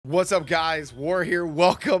What's up, guys? War here.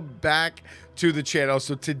 Welcome back to the channel.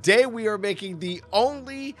 So today we are making the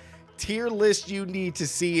only tier list you need to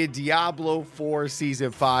see in Diablo 4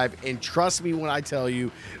 Season 5. And trust me when I tell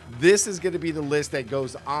you, this is going to be the list that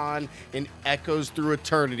goes on and echoes through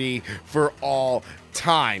eternity for all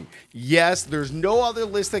time. Yes, there's no other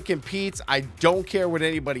list that competes. I don't care what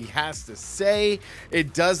anybody has to say.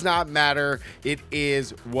 It does not matter. It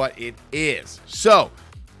is what it is. So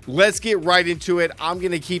let's get right into it. I'm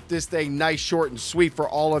going to keep this thing nice, short, and sweet for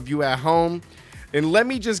all of you at home. And let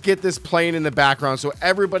me just get this playing in the background so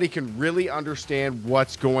everybody can really understand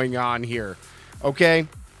what's going on here. Okay?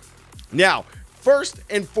 Now, first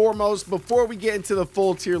and foremost, before we get into the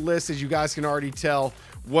full tier list, as you guys can already tell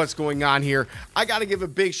what's going on here, I got to give a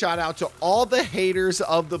big shout out to all the haters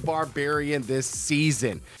of the Barbarian this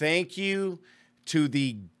season. Thank you to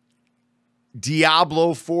the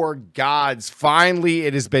Diablo 4 gods. Finally,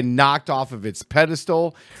 it has been knocked off of its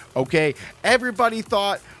pedestal. Okay, everybody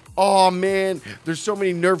thought, oh man, there's so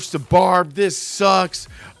many nerfs to Barb, this sucks,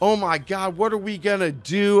 oh my god, what are we gonna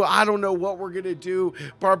do? I don't know what we're gonna do.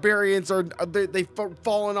 Barbarians are they've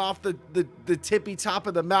fallen off the tippy top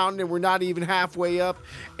of the mountain, and we're not even halfway up,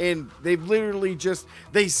 and they've literally just,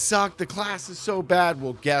 they suck, the class is so bad.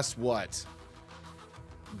 Well, guess what?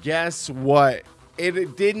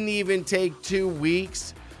 It didn't even take 2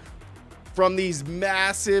 weeks from these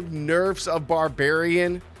massive nerfs of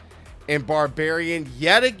Barbarian, and Barbarian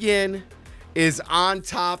yet again is on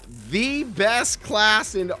top, the best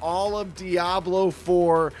class in all of Diablo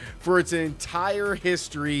 4 for its entire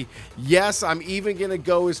history. Yes, I'm even going to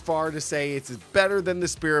go as far to say it's better than the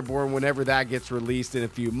Spiritborn whenever that gets released in a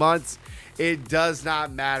few months. It does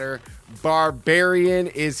not matter. Barbarian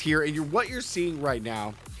is here, and what you're seeing right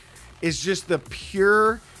now is just the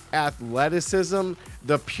pure athleticism,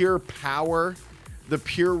 the pure power, the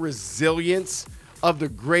pure resilience of the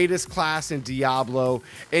greatest class in Diablo.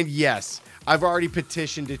 And yes, I've already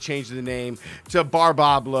petitioned to change the name to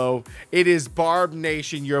Barbablo. It is Barb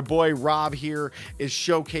Nation. Your boy Rob here is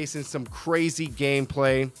showcasing some crazy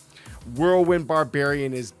gameplay. Whirlwind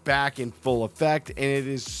Barbarian is back in full effect, and it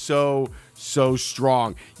is so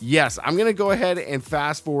strong. Yes, I'm gonna go ahead and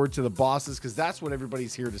fast forward to the bosses because that's what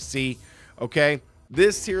everybody's here to see. Okay,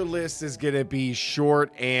 this tier list is gonna be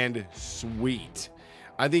short and sweet.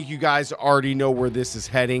 I think you guys already know where this is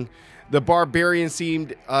heading. The Barbarian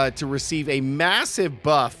seemed to receive a massive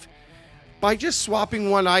buff by just swapping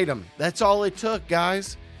one item. That's all it took,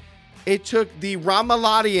 guys. It took the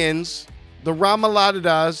Ramaladians, the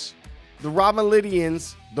Ramaladadas, the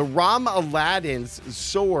Ramalidians, the Ramaladin's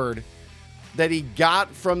sword that he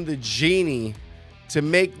got from the genie to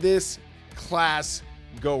make this class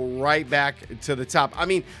go right back to the top. I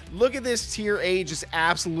mean, look at this tier A just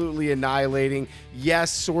absolutely annihilating.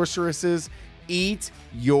 Yes, sorceresses, eat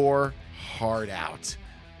your heart out.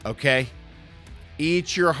 Okay?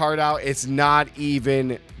 Eat your heart out. It's not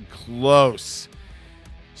even close.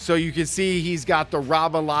 So you can see he's got the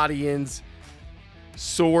Ramaladians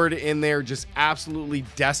sword in there, just absolutely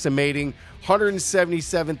decimating.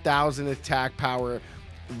 177,000 attack power,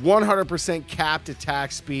 100% capped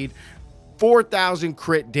attack speed, 4,000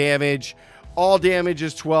 crit damage, all damage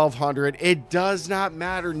is 1,200. It does not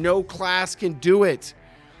matter. No class can do it.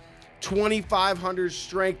 2,500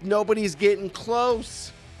 strength. Nobody's getting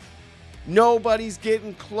close. Nobody's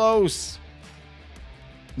getting close.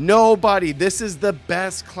 Nobody. This is the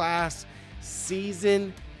best class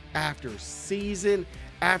season after season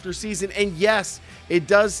after season. And yes, it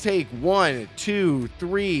does take 1, 2,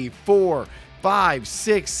 3, 4, 5,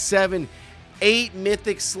 6, 7, 8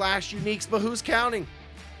 mythic / uniques, but who's counting?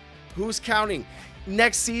 Who's counting?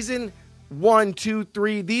 Next season, 1, 2,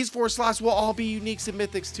 3, these 4 slots will all be uniques and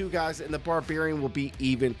mythics too, guys, and the Barbarian will be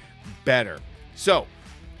even better. So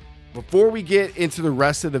before we get into the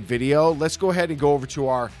rest of the video, let's go ahead and go over to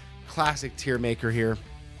our classic tier maker here.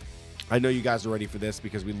 I know you guys are ready for this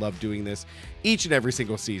because we love doing this each and every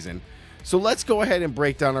single season. So let's go ahead and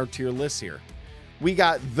break down our tier list here. We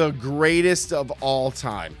got the greatest of all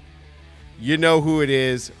time. You know who it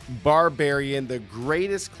is. Barbarian, the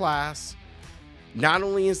greatest class, not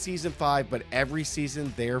only in Season 5, but every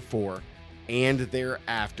season therefore and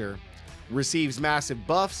thereafter. Receives massive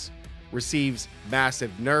buffs, receives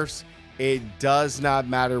massive nerfs. It does not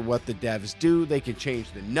matter what the devs do. They can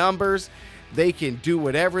change the numbers. They can do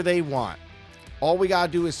whatever they want. All we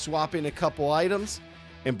gotta do is swap in a couple items,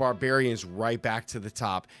 and Barbarian's right back to the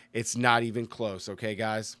top. It's not even close, okay,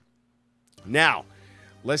 guys? Now,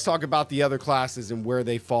 let's talk about the other classes and where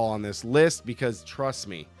they fall on this list, because trust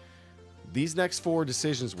me, these next 4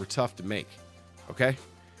 decisions were tough to make, okay?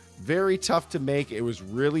 Very tough to make. It was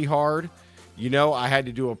really hard You know, I had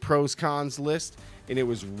to do a pros cons list, and it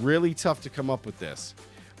was really tough to come up with this.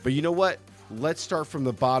 But you know what? Let's start from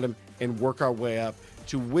the bottom and work our way up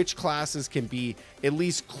to which classes can be at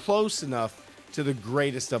least close enough to the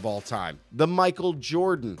greatest of all time. The Michael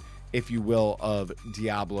Jordan, if you will, of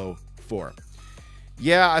Diablo 4.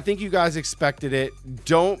 Yeah, I think you guys expected it.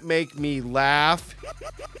 Don't make me laugh.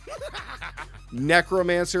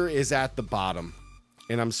 Necromancer is at the bottom.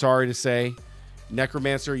 And I'm sorry to say,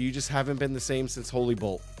 Necromancer, you just haven't been the same since Holy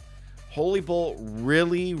Bolt. Holy Bolt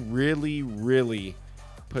really, really, really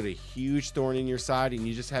put a huge thorn in your side, and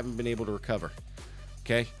you just haven't been able to recover.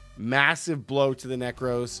 Okay? Massive blow to the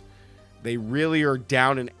Necros. They really are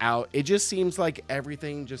down and out. It just seems like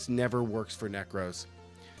everything just never works for Necros.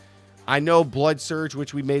 I know Blood Surge,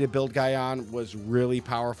 which we made a build guy on, was really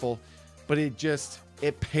powerful, but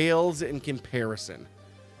it pales in comparison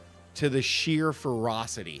to the sheer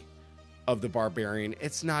ferocity of the Barbarian.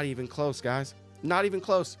 It's not even close, guys. Not even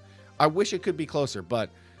close. I wish it could be closer, but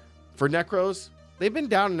for Necros, they've been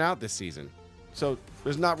down and out this season. So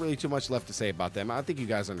there's not really too much left to say about them. I think you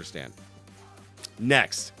guys understand.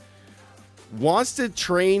 Next. Wants to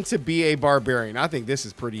train to be a Barbarian. I think this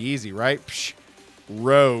is pretty easy, right? Psh,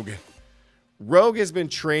 Rogue. Rogue has been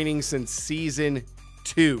training since season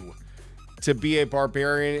 2 to be a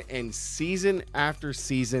Barbarian, and season after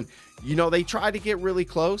season, you know, they try to get really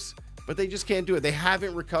close, but they just can't do it. They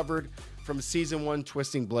haven't recovered from season 1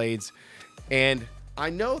 Twisting Blades. And I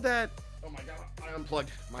know that, oh my God, I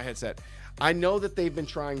unplugged my headset. I know that they've been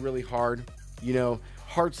trying really hard. You know,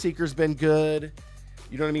 Heartseeker's been good.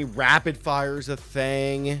 You know what I mean? Rapid Fire's a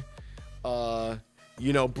thing.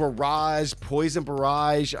 You know, Barrage, Poison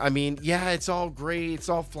Barrage. I mean, yeah, it's all great. It's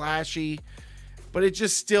all flashy. But it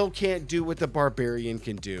just still can't do what the Barbarian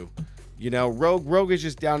can do. You know, Rogue is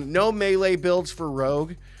just down. No melee builds for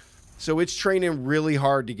Rogue. So it's training really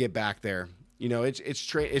hard to get back there. You know, it's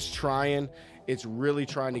trying. It's really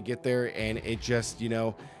trying to get there. And it just, you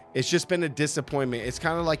know, it's just been a disappointment. It's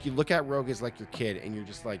kind of like you look at Rogue as like your kid. And you're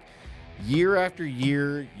just like, year after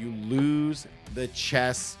year, you lose the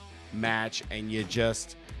chess match, and you're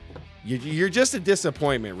just a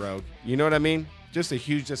disappointment, Rogue. You know what I mean? Just a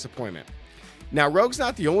huge disappointment. Now, Rogue's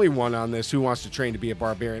not the only one on this who wants to train to be a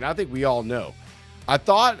Barbarian. I think we all know. I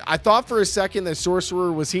thought for a second that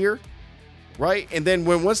Sorcerer was here, right? And then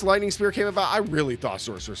once Lightning Spear came about, I really thought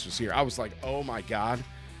Sorceress was here. I was like, oh my God.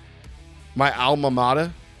 My alma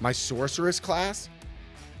mater, my Sorceress class,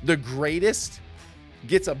 the greatest,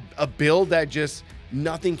 gets a build that just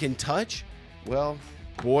nothing can touch. Well,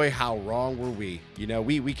 boy, how wrong were we? You know,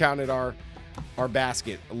 we counted our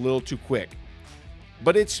basket a little too quick.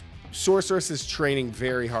 But it's Sorceress is training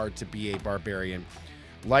very hard to be a Barbarian.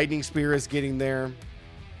 Lightning Spear is getting there.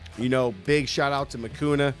 You know, big shout out to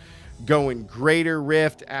Makuna, going greater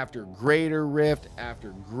rift after greater rift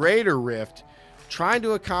after greater rift, trying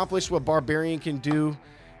to accomplish what Barbarian can do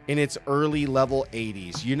in its early level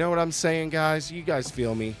 80s. You know what I'm saying, guys? You guys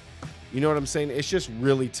feel me? You know what I'm saying? It's just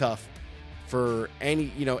really tough for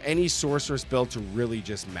any Sorceress build to really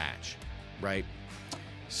just match, right?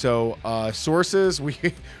 So sources, we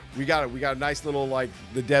got a nice little, like,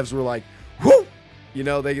 the devs were like, whoo, you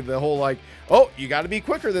know, the whole like, oh, you got to be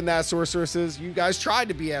quicker than that, Sorceresses. You guys tried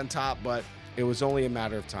to be on top, but it was only a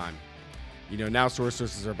matter of time. You know, now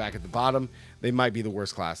Sorceresses are back at the bottom. They might be the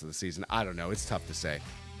worst class of the season. I don't know. It's tough to say.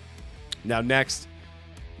 Now next,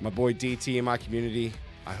 my boy DT in my community.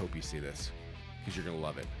 I hope you see this because you're gonna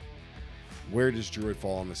love it. Where does Druid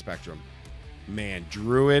fall on the spectrum? Man,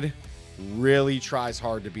 Druid really tries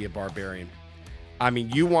hard to be a Barbarian. I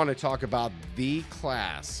mean, you want to talk about the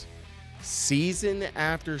class season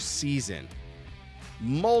after season,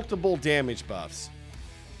 multiple damage buffs.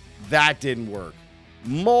 That didn't work.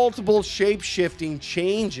 Multiple shape-shifting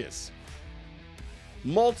changes.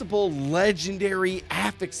 Multiple legendary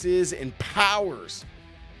affixes and powers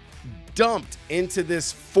dumped into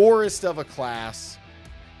this forest of a class,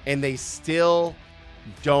 and they still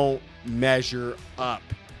don't measure up.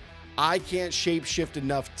 I can't shapeshift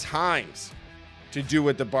enough times to do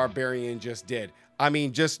what the Barbarian just did. I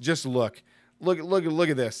mean, just look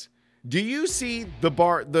at this. Do you see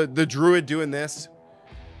the Druid doing this?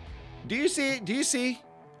 Do you see it? Do you see?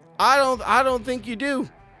 I don't think you do.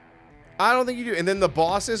 I don't think you do. And then the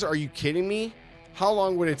bosses, are you kidding me? How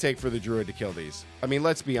long would it take for the Druid to kill these? I mean,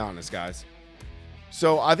 let's be honest, guys.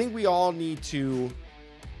 So I think we all need to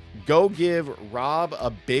go give Rob a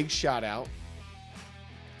big shout out.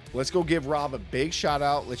 Let's go give Rob a big shout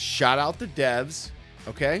out. Let's shout out the devs,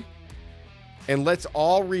 okay? And let's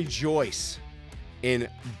all rejoice in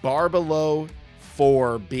Barbalo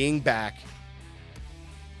 4 being back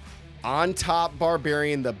On top,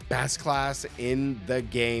 Barbarian, the best class in the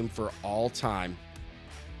game for all time.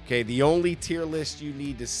 Okay, the only tier list you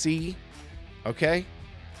need to see. Okay,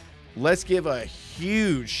 let's give a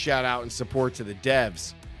huge shout out and support to the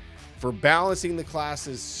devs for balancing the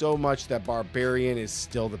classes so much that Barbarian is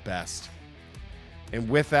still the best. And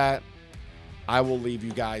with that, I will leave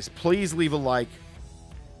you guys. Please leave a like.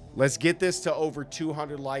 Let's get this to over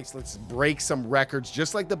 200 likes. Let's break some records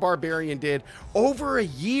just like the Barbarian did over a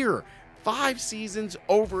year. 5 seasons,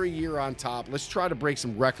 over a year on top. Let's try to break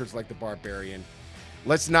some records like the Barbarian.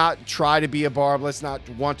 Let's not try to be a barb. Let's not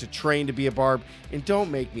want to train to be a barb. And don't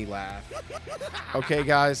make me laugh. Okay,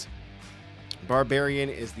 guys? Barbarian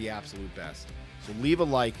is the absolute best. So leave a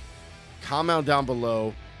like, comment down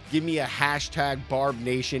below, give me a hashtag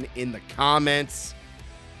BarbNation in the comments.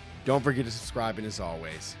 Don't forget to subscribe, and as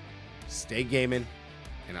always, stay gaming,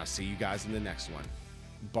 and I'll see you guys in the next one.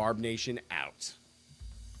 BarbNation out.